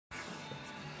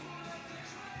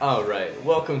All right,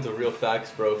 welcome to Real Facts,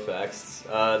 Bro Facts,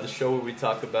 the show where we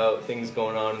talk about things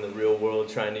going on in the real world,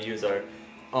 trying to use our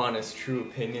honest, true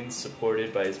opinions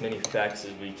supported by as many facts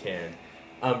as we can.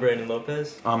 I'm Brandon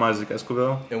Lopez. I'm Isaac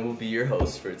Escobar. And we'll be your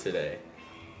hosts for today.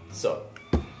 So,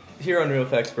 here on Real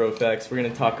Facts, Bro Facts, we're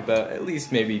going to talk about at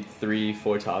least maybe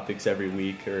 3-4 topics every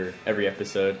week or every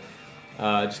episode.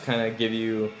 Just kind of give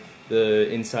you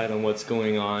the insight on what's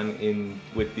going on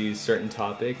with these certain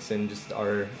topics and just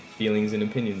our feelings and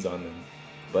opinions on them.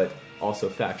 But also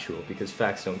factual, because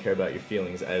facts don't care about your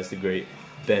feelings, as the great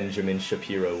Benjamin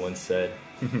Shapiro once said.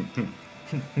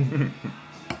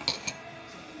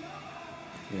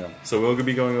 Yeah, so we'll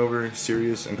be going over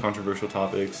serious and controversial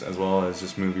topics, as well as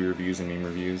just movie reviews and meme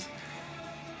reviews.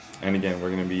 And again, we're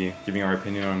going to be giving our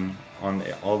opinion on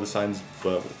all the sides,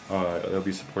 but it'll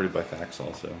be supported by facts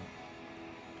also.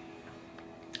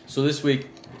 So this week,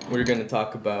 we're going to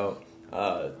talk about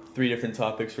 3 different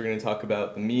topics. We're going to talk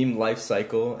about the meme life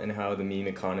cycle and how the meme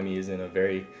economy is in a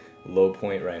very low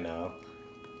point right now.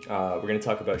 We're going to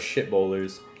talk about shit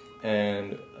bowlers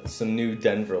and some new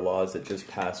Denver laws that just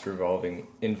passed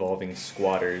involving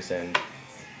squatters and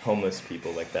homeless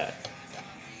people like that.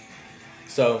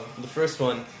 So the first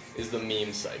one is the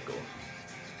meme cycle.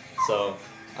 So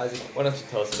Isaac, why don't you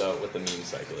tell us about what the meme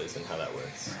cycle is and how that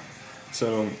works?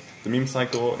 So the meme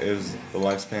cycle is the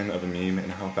lifespan of a meme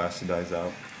and how fast it dies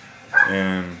out.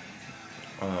 And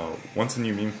once a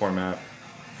new meme format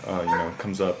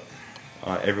comes up,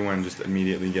 everyone just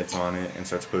immediately gets on it and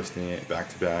starts posting it back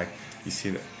to back. You see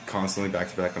it constantly back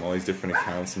to back on all these different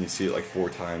accounts, and you see it like 4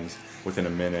 times within a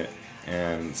minute.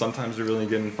 And sometimes they're really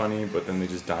good and funny, but then they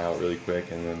just die out really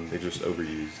quick, and then they're just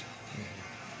overused.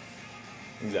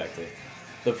 Exactly.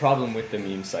 The problem with the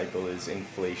meme cycle is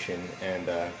inflation and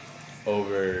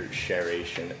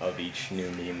oversharation of each new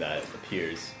meme that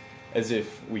appears, as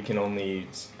if we can only,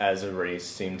 as a race,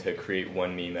 seem to create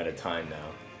one meme at a time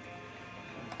now.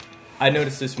 I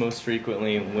notice this most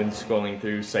frequently when scrolling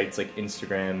through sites like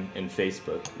Instagram and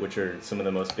Facebook, which are some of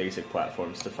the most basic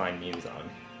platforms to find memes on.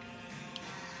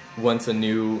 Once a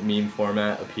new meme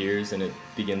format appears and it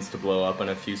begins to blow up on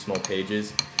a few small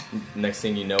pages, next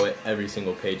thing you know it, every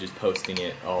single page is posting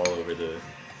it all over the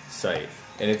site.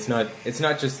 And it's not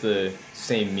just the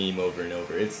same meme over and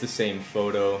over. It's the same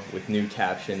photo with new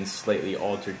captions, slightly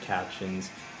altered captions,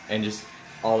 and just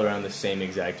all around the same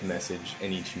exact message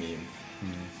in each meme.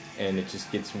 Mm-hmm. And it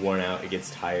just gets worn out, it gets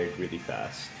tired really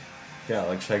fast. Yeah,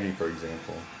 like Shaggy, for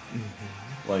example.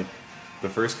 Mm-hmm. Like, the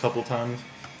first couple times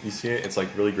you see it, it's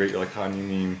like really great, you're like, how new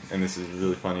meme, and this is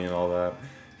really funny and all that.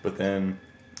 But then,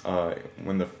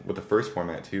 with the first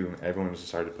format too, everyone just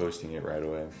started posting it right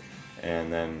away.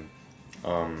 And then,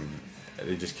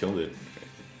 they just killed it.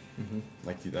 Mm-hmm.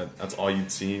 Like, that's all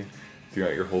you'd see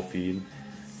throughout your whole feed.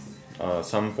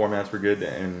 Some formats were good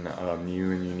and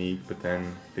new and unique, but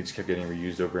then they just kept getting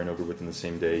reused over and over within the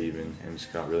same day even, and it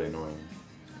just got really annoying.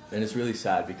 And it's really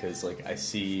sad because, like, I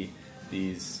see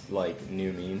these, like,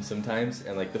 new memes sometimes,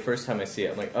 and, like, the first time I see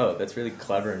it, I'm like, oh, that's really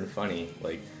clever and funny.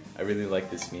 Like, I really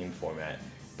like this meme format.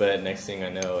 But next thing I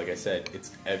know, like I said,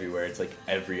 it's everywhere. It's like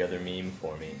every other meme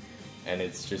for me. And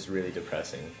it's just really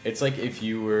depressing. It's like if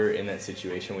you were in that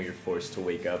situation where you're forced to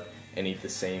wake up and eat the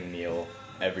same meal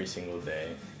every single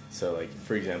day. So, like,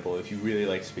 for example, if you really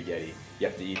like spaghetti, you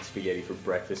have to eat spaghetti for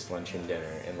breakfast, lunch, and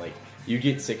dinner. And, like, you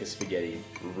get sick of spaghetti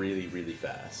really, really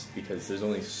fast because there's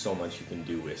only so much you can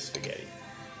do with spaghetti.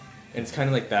 And it's kind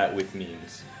of like that with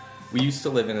memes. We used to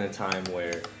live in a time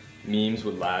where memes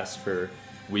would last for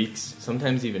weeks,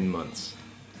 sometimes even months.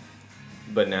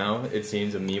 But now, it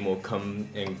seems a meme will come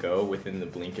and go within the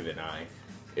blink of an eye.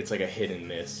 It's like a hit and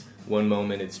miss. One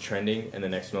moment it's trending, and the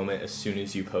next moment, as soon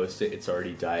as you post it, it's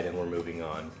already died and we're moving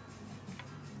on.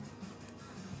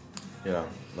 Yeah,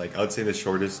 like, I would say the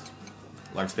shortest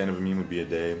lifespan of a meme would be a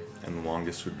day, and the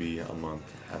longest would be a month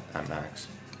at max.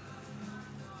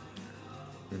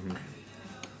 Mm-hmm.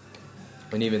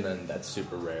 And even then, that's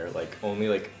super rare. Like, only,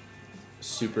 like,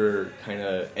 super kind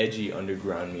of edgy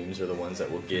underground memes are the ones that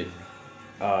will get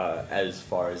as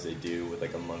far as they do with,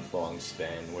 like, a month-long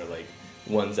span, where, like,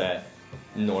 ones that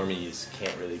normies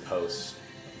can't really post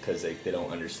because they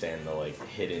don't understand the, like,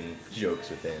 hidden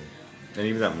jokes within. And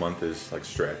even that month is, like,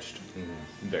 stretched.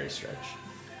 Mm-hmm. Very stretched.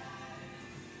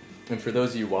 And for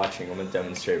those of you watching, I'm going to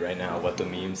demonstrate right now what the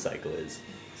meme cycle is.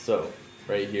 So,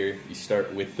 right here, you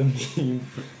start with the meme,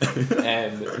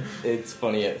 and it's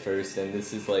funny at first, and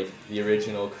this is, like, the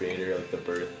original creator, like, the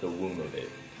birth, the womb of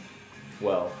it.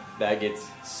 Well, that gets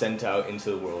sent out into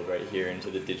the world right here,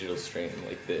 into the digital stream,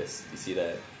 like this. You see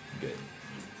that? Good.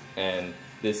 And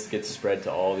this gets spread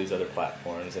to all these other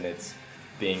platforms, and it's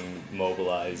being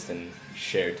mobilized and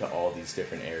shared to all these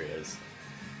different areas.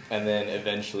 And then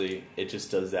eventually it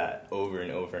just does that over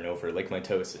and over and over, like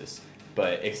mitosis.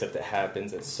 But except it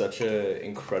happens at such an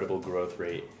incredible growth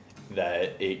rate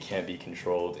that it can't be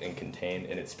controlled and contained,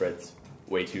 and it spreads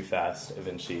way too fast,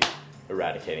 eventually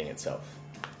eradicating itself.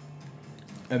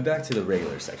 And back to the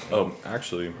regular section. Oh,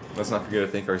 actually, let's not forget to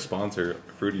thank our sponsor,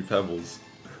 Fruity Pebbles.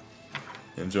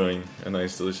 Enjoying a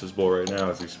nice, delicious bowl right now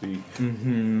as we speak.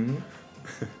 Mm-hmm.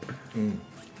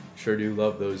 Sure do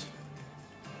love those,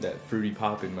 that fruity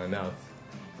pop in my mouth.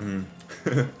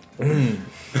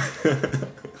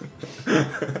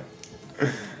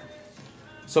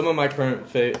 Some of my current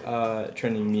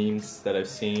trending memes that I've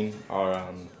seen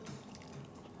are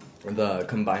the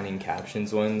combining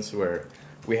captions ones, where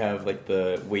we have like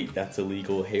the "wait, that's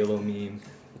illegal" Halo meme,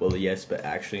 well yes but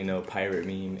actually no pirate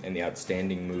meme, and the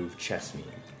outstanding move chess meme.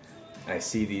 And I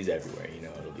see these everywhere. You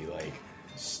know, it'll be like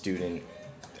student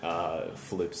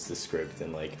flips the script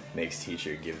and like makes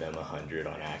teacher give them 100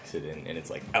 on accident, and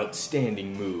it's like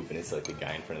outstanding move, and it's like the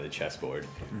guy in front of the chessboard.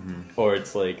 Or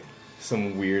it's like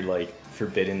some weird like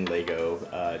forbidden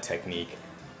Lego technique,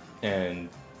 and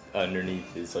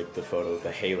underneath is like the photo of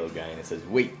the Halo guy, and it says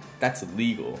wait, that's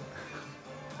illegal.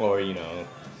 Or, you know,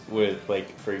 with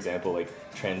like, for example, like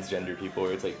transgender people,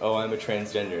 where it's like, oh, I'm a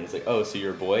transgender, and it's like, oh, so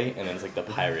you're a boy, and then it's like the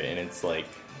pirate, and it's like,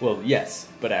 well, yes,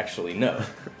 but actually no.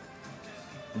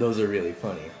 Those are really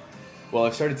funny. Well,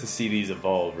 I've started to see these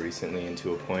evolve recently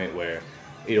into a point where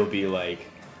it'll be like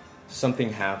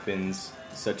something happens,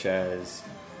 such as,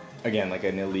 again, like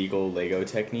an illegal Lego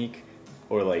technique,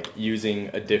 or like using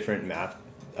a different math,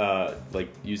 like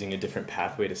using a different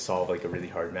pathway to solve like a really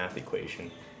hard math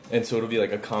equation. And so it'll be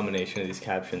like a combination of these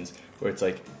captions where it's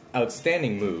like,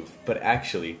 outstanding move, but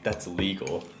actually that's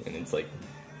illegal. And it's like,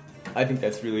 I think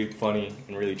that's really funny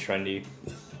and really trendy.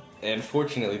 And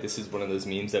fortunately, this is one of those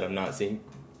memes that I'm not seeing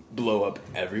blow up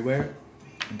everywhere,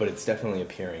 but it's definitely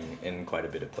appearing in quite a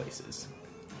bit of places.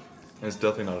 And it's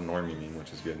definitely not a normie meme,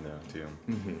 which is good now, too.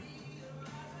 Mm-hmm.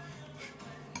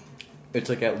 It's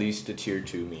like at least a tier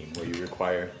 2 meme where you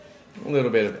require a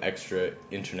little bit of extra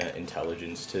internet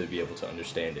intelligence to be able to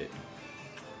understand it.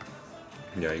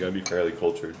 Yeah, you gotta be fairly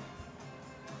cultured.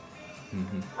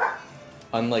 Mm-hmm.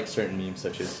 Unlike certain memes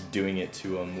such as doing it to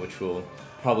them, which will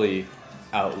probably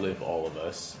outlive all of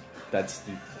us. That's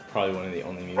probably one of the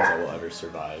only memes that will ever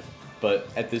survive. But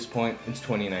at this point, it's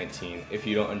 2019. If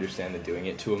you don't understand the doing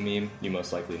it to a meme, you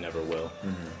most likely never will.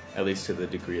 Mm-hmm. At least to the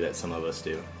degree that some of us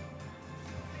do.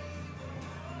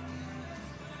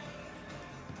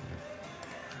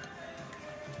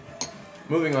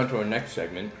 Moving on to our next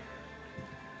segment,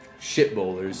 shit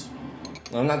bowlers.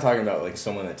 I'm not talking about like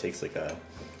someone that takes like a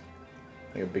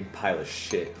big pile of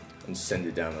shit and send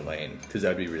it down the lane, because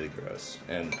that'd be really gross,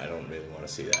 and I don't really want to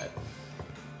see that.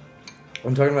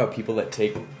 I'm talking about people that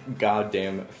take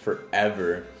goddamn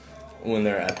forever when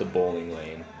they're at the bowling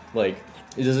lane. Like,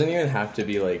 it doesn't even have to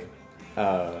be like,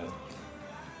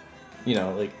 you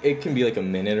know, like it can be like a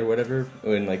minute or whatever,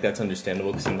 and like that's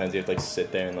understandable because sometimes you have to like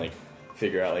sit there and like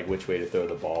figure out like which way to throw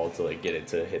the ball to like get it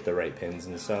to hit the right pins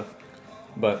and stuff.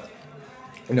 But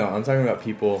no, I'm talking about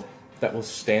people that will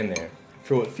stand there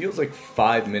for what feels like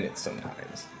 5 minutes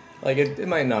sometimes. Like it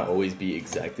might not always be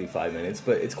exactly 5 minutes,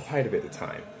 but it's quite a bit of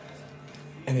time.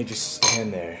 And they just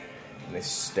stand there and they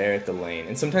stare at the lane.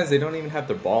 And sometimes they don't even have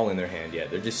their ball in their hand yet.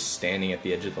 They're just standing at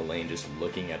the edge of the lane just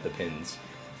looking at the pins.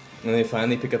 And they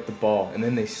finally pick up the ball, and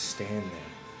then they stand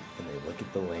there and they look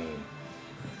at the lane.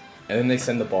 And then they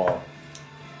send the ball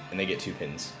and they get 2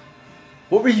 pins.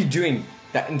 What were you doing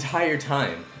that entire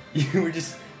time? You were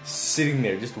just sitting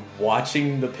there, just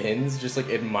watching the pins, just like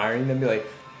admiring them, be like,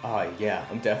 oh yeah,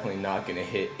 I'm definitely not gonna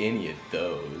hit any of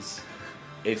those.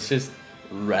 It's just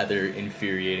rather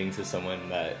infuriating to someone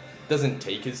that doesn't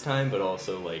take his time, but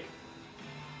also like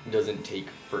doesn't take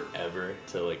forever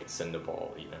to like send a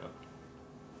ball, you know?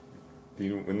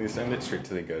 Dude, when they send it straight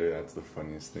to the gutter, that's the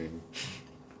funniest thing.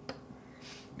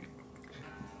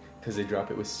 Because they drop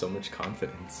it with so much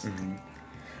confidence. Mm-hmm.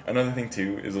 Another thing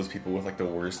too is those people with like the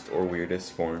worst or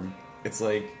weirdest form. It's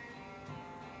like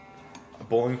a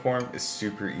bowling form is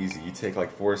super easy. You take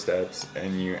like 4 steps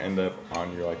and you end up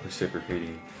on your like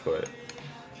reciprocating foot.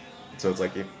 So it's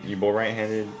like if you bowl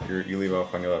right-handed, you leave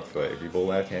off on your left foot. If you bowl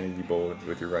left-handed, you bowl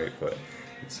with your right foot.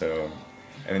 So,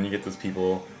 and then you get those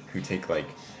people who take like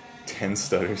 10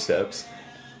 stutter steps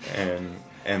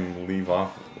and leave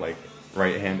off like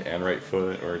right hand and right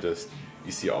foot, or just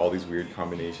you see all these weird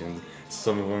combinations.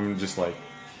 Some of them just like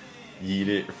yeet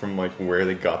it from like where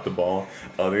they got the ball.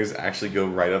 Others actually go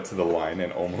right up to the line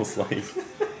and almost like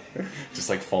just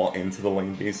like fall into the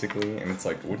lane basically, and it's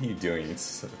like, what are you doing? It's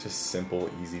such a simple,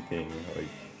 easy thing. Like,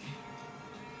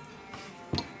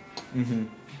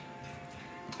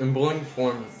 And bowling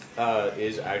form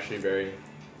is actually very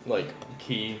like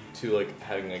key to like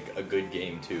having like a good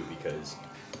game too, because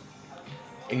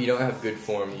if you don't have good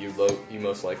form, you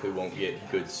most likely won't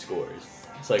get good scores.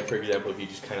 It's like, for example, if you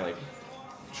just kind of like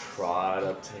trot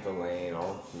up to the lane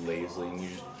all lazily and you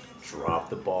just drop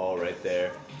the ball right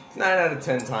there, 9 out of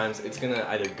 10 times it's gonna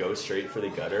either go straight for the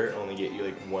gutter, only get you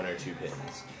like 1 or 2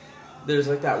 pins. There's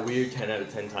like that weird 10 out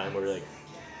of 10 time where like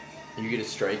you get a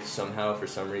strike somehow for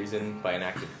some reason by an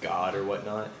act of God or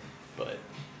whatnot, but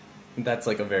that's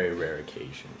like a very rare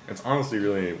occasion. it's honestly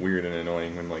really weird and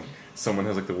annoying when like someone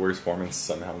has like the worst form and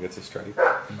somehow gets a strike.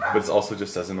 But it's also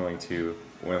just as annoying too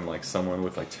when like someone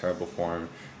with like terrible form,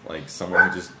 like someone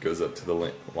who just goes up to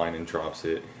the line and drops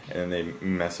it, and then they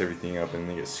mess everything up and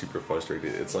they get super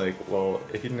frustrated. It's like, well,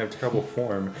 if you didn't have terrible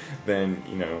form, then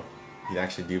you know you'd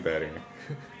actually do better.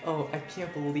 Oh, I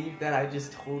can't believe that I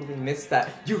just totally missed that.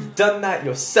 You've done that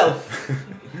yourself.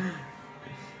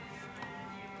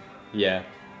 Yeah.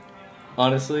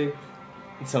 Honestly,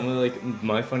 some of like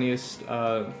my funniest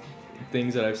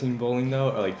things that I've seen bowling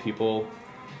though are like people,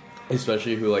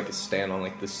 especially who like stand on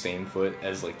like the same foot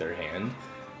as like their hand,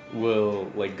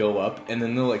 will like go up and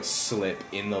then they'll like slip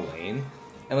in the lane,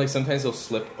 and like sometimes they'll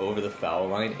slip over the foul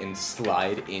line and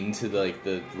slide into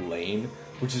the lane,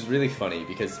 which is really funny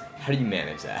because how do you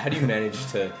manage that? How do you manage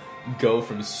to go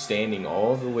from standing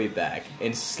all the way back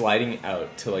and sliding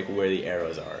out to like where the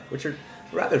arrows are, which are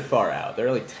rather far out. They're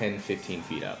like 10-15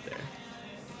 feet out there.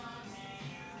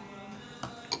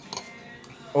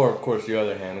 Or of course the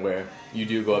other hand where you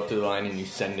do go up to the line and you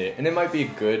send it, and it might be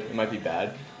good, it might be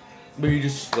bad, but you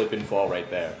just slip and fall right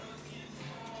there.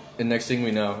 And next thing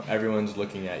we know, everyone's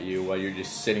looking at you while you're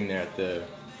just sitting there at the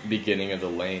beginning of the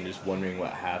lane just wondering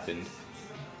what happened.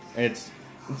 And it's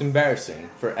embarrassing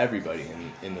for everybody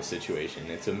in the situation.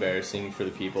 It's embarrassing for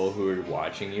the people who are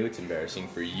watching you. It's embarrassing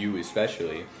for you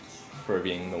especially for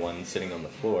being the one sitting on the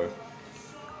floor.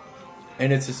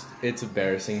 And it's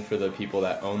embarrassing for the people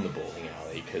that own the bowling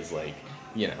alley because, like,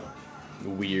 you know,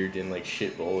 weird and like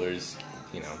shit bowlers,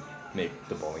 you know, make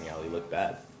the bowling alley look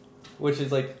bad. Which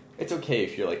is like, it's okay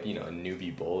if you're like, you know, a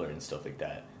newbie bowler and stuff like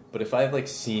that. But if I've like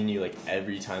seen you like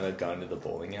every time I've gone to the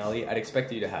bowling alley, I'd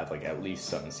expect you to have like at least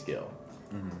some skill.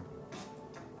 Mm-hmm.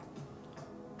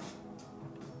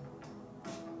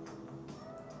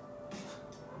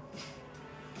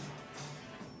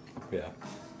 Yeah.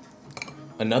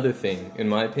 Another thing, in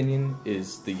my opinion,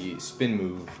 is the spin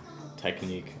move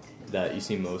technique that you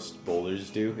see most bowlers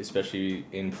do, especially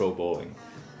in pro bowling,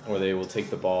 where they will take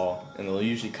the ball and they'll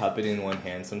usually cup it in one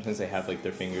hand. Sometimes they have like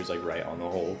their fingers like right on the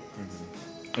hole,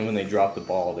 and when they drop the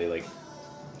ball, they like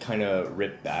kind of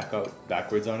rip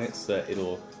backwards on it so that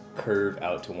it'll curve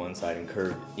out to one side and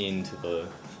curve into the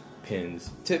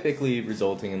pins, typically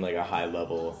resulting in like a high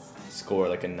level score,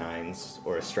 like a 9s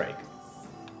or a strike.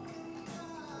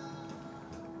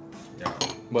 Yeah.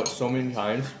 But so many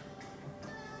times,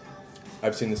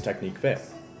 I've seen this technique fail.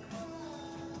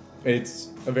 It's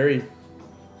a very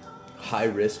high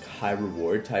risk, high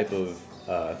reward type of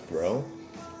throw,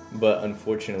 but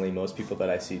unfortunately most people that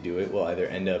I see do it will either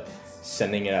end up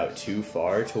sending it out too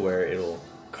far to where it'll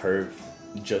curve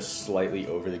just slightly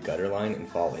over the gutter line and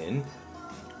fall in,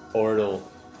 or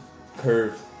it'll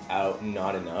curve out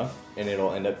not enough and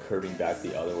it'll end up curving back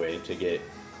the other way to get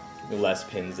less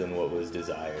pins than what was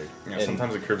desired. Yeah, and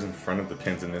sometimes it curves in front of the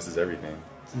pins and misses everything.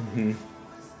 Mm-hmm.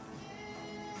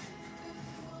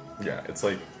 Yeah, it's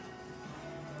like,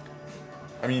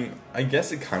 I mean, I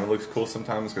guess it kind of looks cool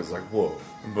sometimes because like, whoa,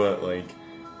 but like,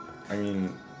 I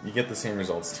mean, you get the same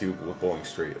results too with bowling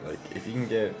straight. Like, if you can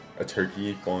get a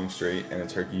turkey bowling straight and a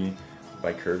turkey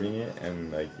by curving it,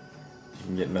 and like, you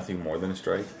can get nothing more than a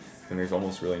strike, then there's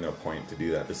almost really no point to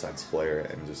do that besides flair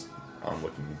and just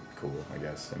looking cool, I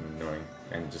guess, and knowing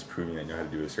and just proving that you know how to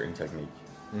do a certain technique.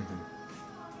 Mm-hmm.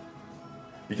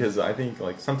 Because I think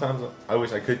like sometimes I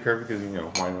wish I could curve it because, you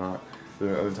know, why not? But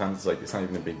other times it's like it's not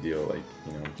even a big deal. Like,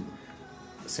 you know,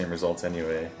 same results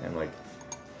anyway, and like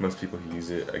most people who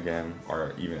use it again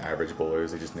are even average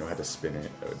bowlers. They just know how to spin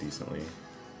it decently.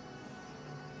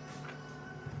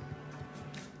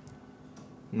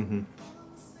 Mm-hmm.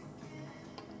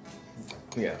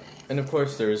 Yeah, and of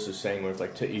course there is this saying where it's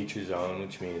like to each his own,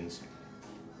 which means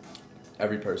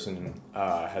every person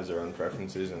has their own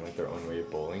preferences and like their own way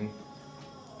of bowling.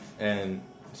 And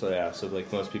so yeah, so like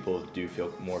most people do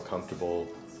feel more comfortable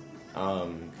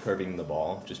curving the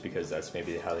ball just because that's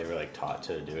maybe how they were like taught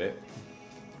to do it.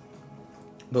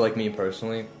 But like me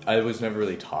personally, I was never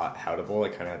really taught how to bowl. I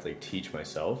kind of had to like teach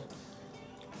myself.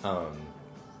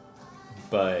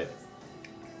 But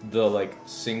the like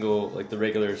single, like the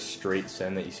regular straight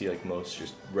send that you see like most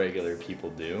just regular people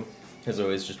do has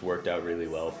always just worked out really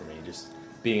well for me. Just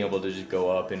being able to just go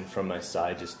up and from my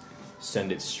side just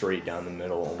send it straight down the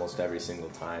middle almost every single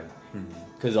time.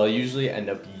 Because I'll usually end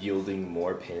up yielding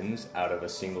more pins out of a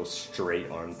single straight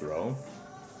arm throw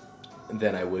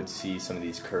than I would see some of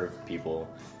these curved people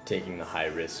taking the high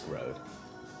risk road.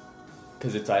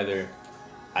 Because it's either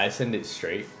I send it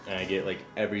straight and I get like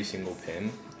every single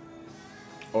pin,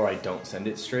 or I don't send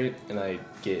it straight and I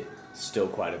get still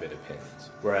quite a bit of pins.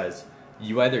 Whereas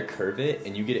you either curve it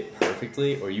and you get it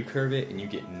perfectly, or you curve it and you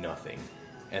get nothing,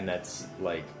 and that's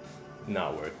like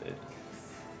not worth it.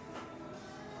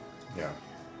 Yeah.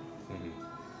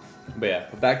 But yeah,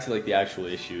 but back to like the actual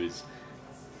issue is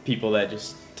people that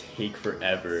just take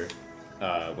forever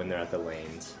when they're at the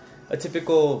lanes. A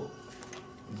typical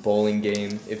bowling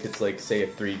game, if it's like say a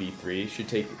 3v3, should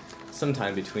take some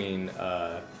time between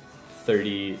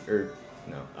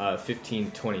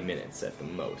 15-20 minutes at the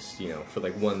most, you know, for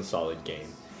like one solid game.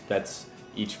 That's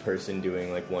each person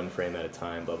doing like one frame at a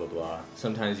time, blah blah blah.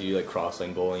 Sometimes you do like cross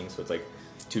lane bowling, so it's like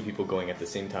two people going at the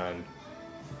same time.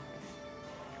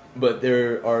 But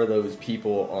there are those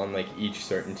people on like each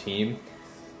certain team.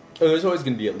 Oh, there's always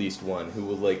going to be at least one who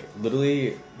will like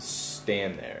literally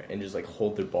stand there and just like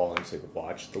hold their ball and just like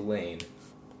watch the lane.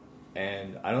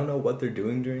 And I don't know what they're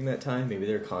doing during that time. Maybe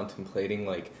they're contemplating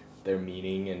like their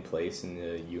meaning and place in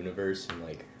the universe and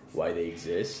like why they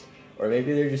exist. Or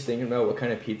maybe they're just thinking about what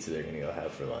kind of pizza they're going to go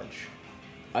have for lunch.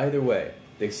 Either way,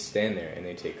 they stand there and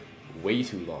they take way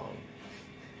too long.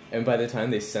 And by the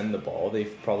time they send the ball,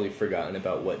 they've probably forgotten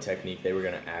about what technique they were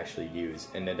going to actually use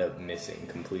and end up missing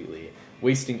completely,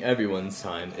 wasting everyone's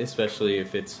time, especially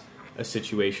if it's a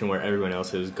situation where everyone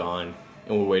else has gone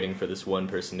and we're waiting for this one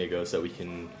person to go so that we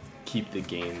can keep the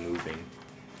game moving.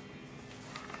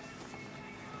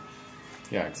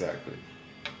 Yeah, exactly.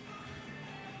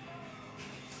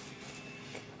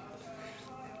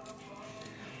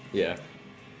 Yeah.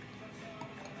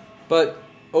 But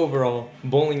overall,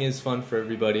 bowling is fun for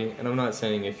everybody, and I'm not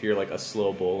saying if you're like a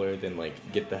slow bowler, then like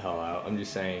get the hell out. I'm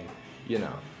just saying, you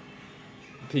know,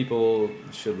 people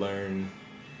should learn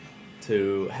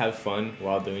to have fun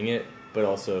while doing it, but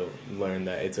also learn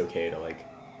that it's okay to like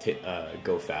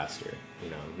go faster, you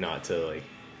know, not to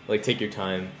like take your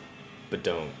time, but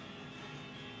don't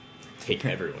take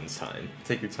everyone's time.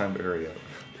 Take your time, but hurry up.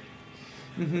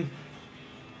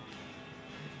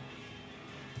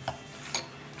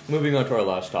 Moving on to our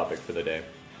last topic for the day.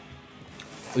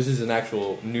 This is an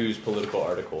actual news political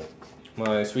article.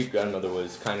 My sweet grandmother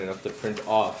was kind enough to print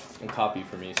off and copy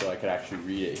for me so I could actually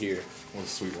read it here. What a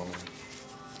sweet woman.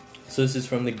 So this is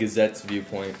from the Gazette's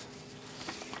viewpoint.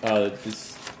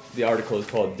 The article is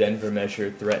called "Denver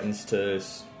Measure Threatens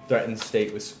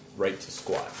State with Right to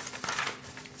Squat."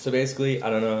 So basically, I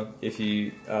don't know if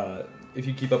you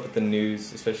keep up with the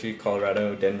news, especially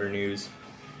Colorado, Denver news.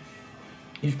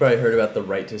 You've probably heard about the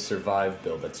Right to Survive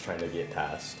bill that's trying to get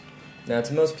passed. Now,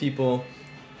 to most people,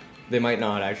 they might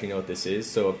not actually know what this is,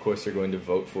 so of course they're going to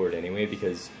vote for it anyway,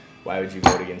 because why would you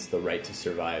vote against the right to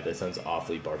survive? That sounds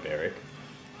awfully barbaric.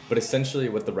 But essentially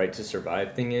what the Right to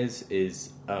Survive thing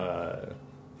is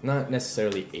not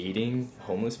necessarily aiding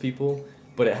homeless people,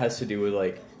 but it has to do with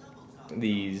like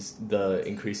the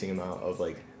increasing amount of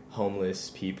like homeless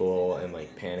people and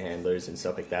like panhandlers and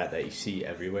stuff like that you see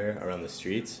everywhere around the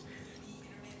streets.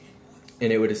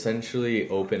 And it would essentially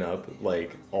open up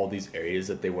like all these areas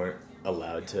that they weren't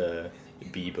allowed to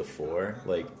be before,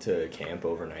 like to camp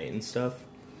overnight and stuff.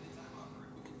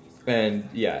 And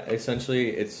yeah, essentially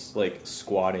it's like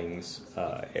squatting's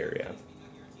area.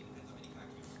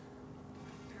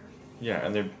 Yeah,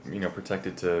 and they're, you know,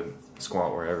 protected to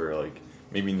squat wherever, like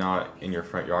maybe not in your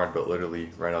front yard, but literally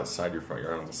right outside your front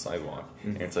yard on the sidewalk.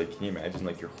 Mm-hmm. And it's like, can you imagine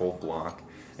like your whole block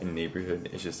and neighborhood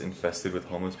is just infested with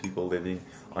homeless people living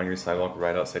on your sidewalk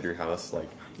right outside your house? Like,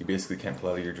 you basically can't pull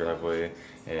out of your driveway,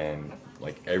 and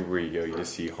like everywhere you go, you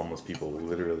just see homeless people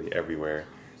literally everywhere.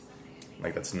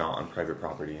 Like, that's not on private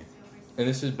property. And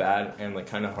this is bad and like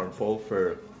kind of harmful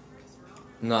for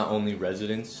not only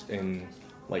residents in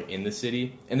the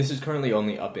city, and this is currently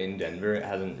only up in Denver. It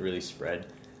hasn't really spread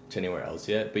to anywhere else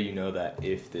yet, but you know that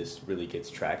if this really gets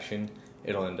traction,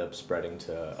 it'll end up spreading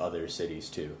to other cities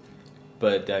too.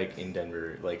 But like in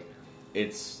Denver, like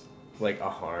it's like a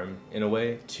harm in a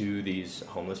way to these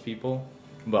homeless people,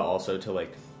 but also to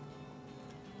like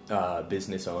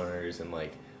business owners and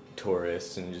like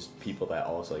tourists and just people that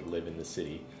also like live in the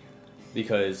city.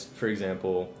 Because, for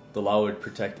example, the law would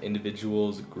protect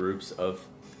individuals, groups of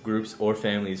groups or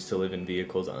families to live in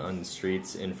vehicles on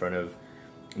streets in front of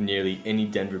nearly any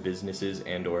Denver businesses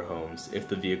and or homes if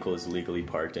the vehicle is legally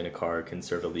parked in a car can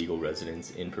serve a legal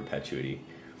residence in perpetuity.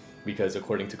 Because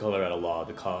according to Colorado law,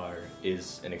 the car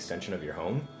is an extension of your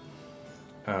home,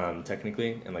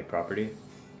 technically, and like property.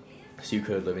 So you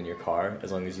could live in your car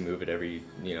as long as you move it every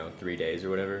 3 days or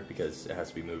whatever, because it has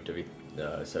to be moved every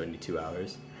 72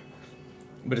 hours.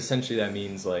 But essentially that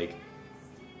means like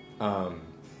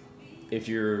if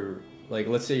you're like,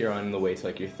 let's say you're on the way to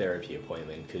like your therapy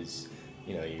appointment because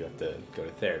you have to go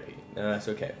to therapy, that's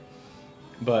okay.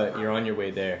 But you're on your way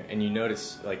there and you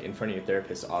notice like in front of your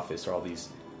therapist's office are all these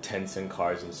tents and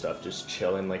cars and stuff just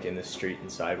chilling like in the street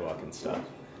and sidewalk and stuff.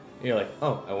 And you're like,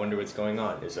 oh, I wonder what's going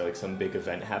on. Is there like some big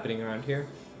event happening around here?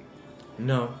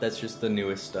 No, that's just the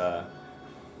newest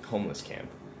homeless camp.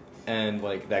 And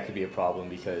like that could be a problem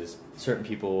because certain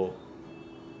people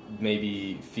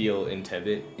maybe feel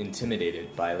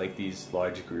intimidated by like these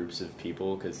large groups of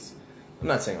people, because I'm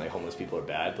not saying like homeless people are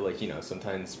bad, but like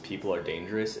sometimes people are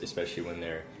dangerous, especially when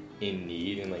they're in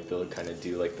need and like they'll kind of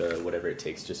do like the whatever it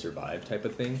takes to survive type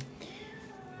of thing.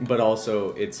 But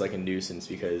also it's like a nuisance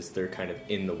because they're kind of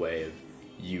in the way of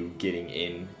you getting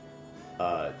in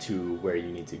to where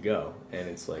you need to go. And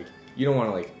it's like you don't want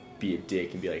to like be a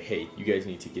dick and be like, hey, you guys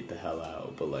need to get the hell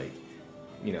out, but like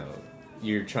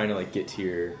you're trying to like get to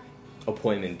your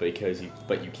appointment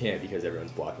but you can't because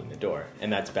everyone's blocking the door.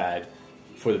 And that's bad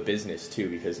for the business too,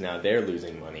 because now they're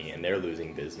losing money and they're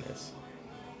losing business.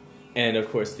 And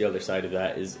of course the other side of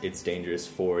that is it's dangerous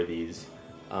for these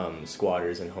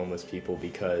squatters and homeless people,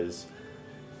 because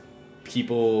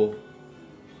people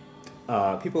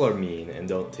are mean and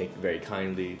don't take very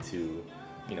kindly to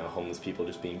homeless people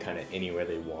just being kind of anywhere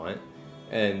they want.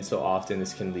 And so often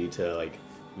this can lead to like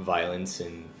violence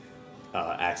and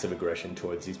acts of aggression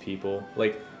towards these people.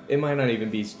 Like it might not even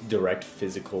be direct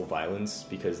physical violence,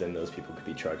 because then those people could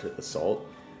be charged with assault,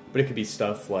 but it could be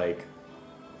stuff like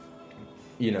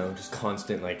just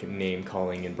constant like name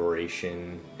calling and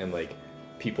beration, and like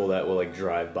people that will like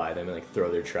drive by them and like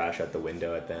throw their trash out the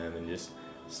window at them and just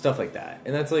stuff like that.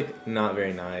 And that's like not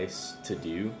very nice to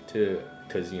do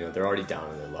because they're already down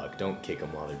on their luck. Don't kick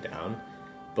them while they're down.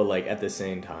 But like at the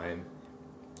same time,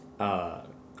 I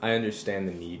understand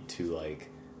the need to like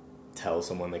tell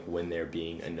someone like when they're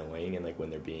being annoying and like when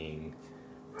they're being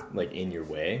like in your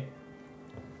way.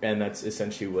 And that's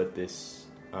essentially what this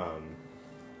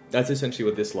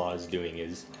law is doing,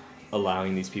 is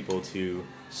allowing these people to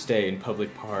stay in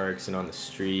public parks and on the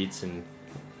streets and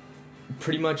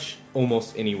pretty much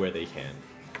almost anywhere they can.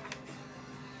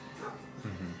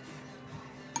 Mm-hmm.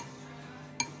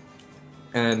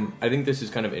 And I think this is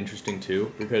kind of interesting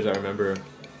too, because I remember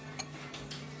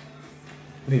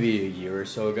maybe a year or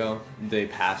so ago, they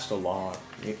passed a law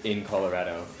in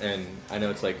Colorado, and I know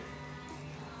it's like,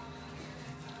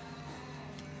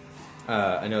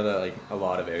 I know that like a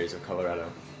lot of areas of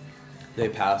Colorado, they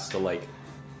passed a like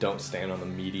don't stand on the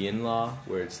median law,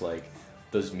 where it's like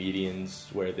those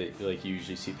medians where they like you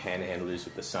usually see panhandlers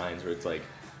with the signs where it's like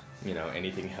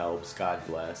anything helps, God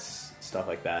bless, stuff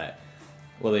like that.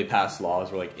 Well, they passed laws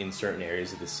where like in certain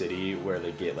areas of the city where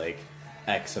they get like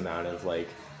X amount of like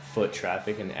foot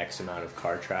traffic and X amount of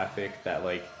car traffic, that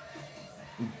like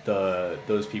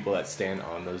those people that stand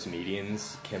on those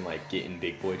medians can like get in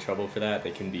big boy trouble for that.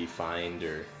 They can be fined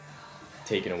or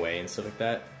taken away and stuff like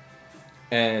that.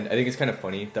 And I think it's kind of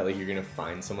funny that like you're gonna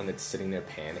find someone that's sitting there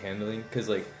panhandling, because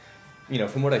like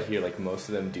from what I hear, like most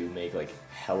of them do make like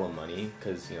hella money,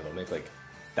 because they'll make like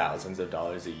thousands of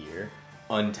dollars a year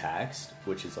untaxed,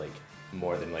 which is like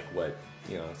more than like what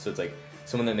so it's like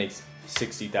someone that makes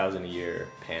 $60,000 a year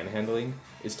panhandling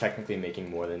is technically making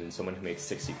more than someone who makes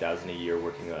 $60,000 a year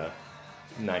working a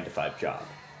 9-to-5 job,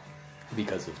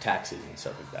 because of taxes and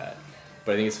stuff like that.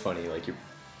 But I think it's funny, like you're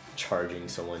charging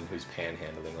someone who's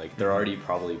panhandling, like they're already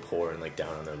probably poor and like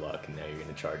down on their luck, and now you're going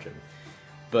to charge them.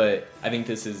 But I think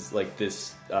this is like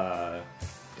this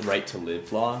right to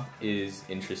live law is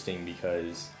interesting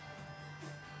because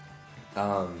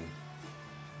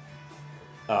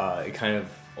it kind of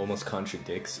almost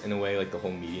contradicts in a way like the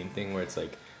whole median thing, where it's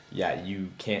like, yeah, you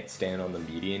can't stand on the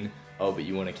median, oh, but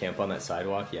you want to camp on that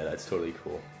sidewalk? Yeah, that's totally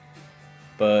cool.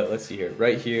 But let's see here.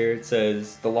 Right here it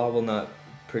says, the law will not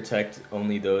protect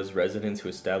only those residents who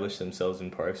establish themselves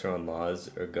in parks or on laws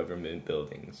or government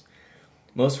buildings.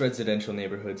 Most residential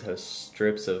neighborhoods have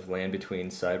strips of land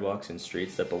between sidewalks and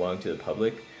streets that belong to the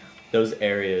public. Those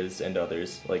areas and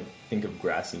others, like think of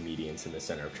grassy medians in the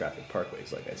center of traffic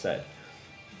parkways, like I said,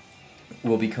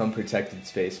 will become protected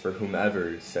space for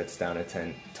whomever sets down a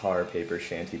tent, tar, paper,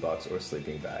 shanty box, or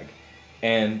sleeping bag.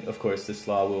 And, of course, this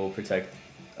law will protect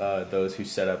those who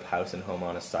set up house and home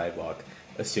on a sidewalk,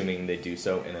 assuming they do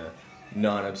so in a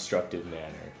non-obstructive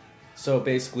manner. So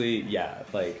basically, yeah,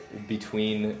 like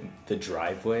between the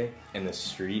driveway and the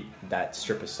street, that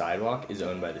strip of sidewalk is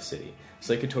owned by the city.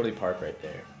 So they could totally park right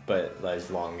there, but as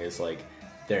long as like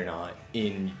they're not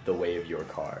in the way of your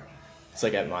car. It's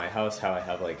like at my house, how I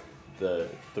have like the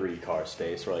 3-car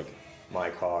space, where like my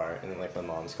car and then like my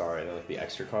mom's car and then like the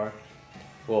extra car.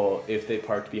 Well, if they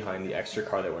parked behind the extra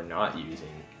car that we're not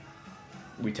using,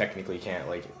 we technically can't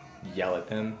like yell at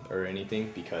them or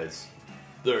anything because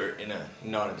they're in a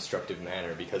non-obstructive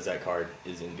manner because that car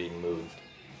isn't being moved.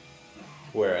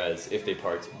 Whereas if they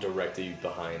parked directly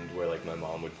behind where like my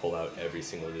mom would pull out every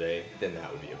single day, then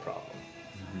that would be a problem.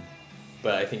 Mm-hmm.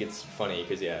 But I think it's funny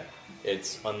because yeah,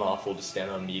 it's unlawful to stand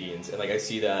on medians, and like I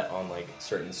see that on like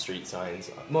certain street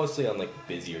signs, mostly on like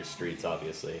busier streets,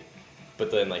 obviously. But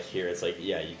then like here, it's like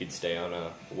yeah, you could stay on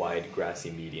a wide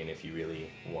grassy median if you really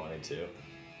wanted to.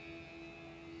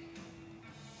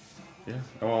 Yeah.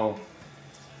 Well,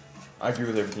 I agree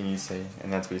with everything you say,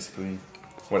 and that's basically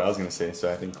what I was gonna say.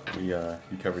 So I think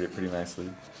we covered it pretty nicely,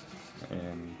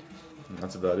 and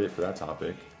that's about it for that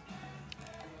topic.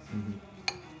 Mm-hmm.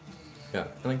 Yeah,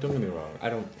 and like don't get me wrong, I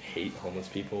don't hate homeless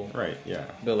people. Right. Yeah.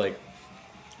 But like,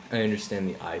 I understand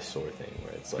the eyesore thing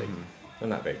where it's like they're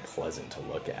not very pleasant to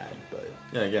look at. But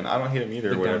yeah, again, I don't hate them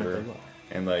either, or whatever.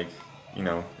 And like,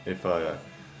 if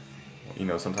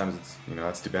sometimes it's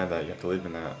that's too bad that you have to live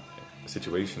in that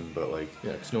situation, but like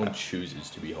yeah, because no one chooses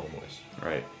to be homeless,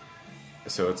 right?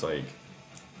 So it's like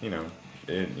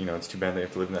it's too bad they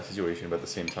have to live in that situation, but at the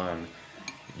same time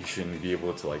you shouldn't be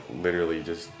able to like literally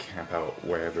just camp out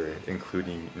wherever,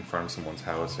 including in front of someone's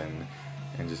house and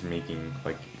just making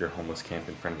like your homeless camp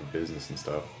in front of a business and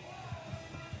stuff.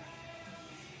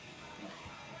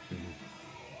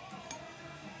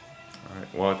 All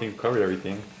right, well I think we've covered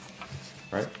everything,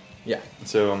 right? Yeah.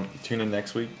 So tune in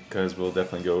next week because we'll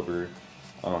definitely go over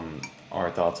our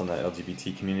thoughts on the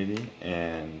LGBT community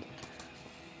and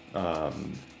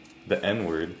the N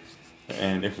word,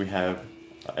 and if we have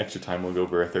extra time, we'll go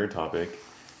over a third topic.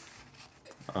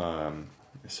 Yeah,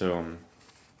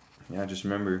 just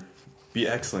remember, be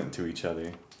excellent to each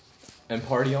other and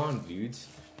party on, dudes.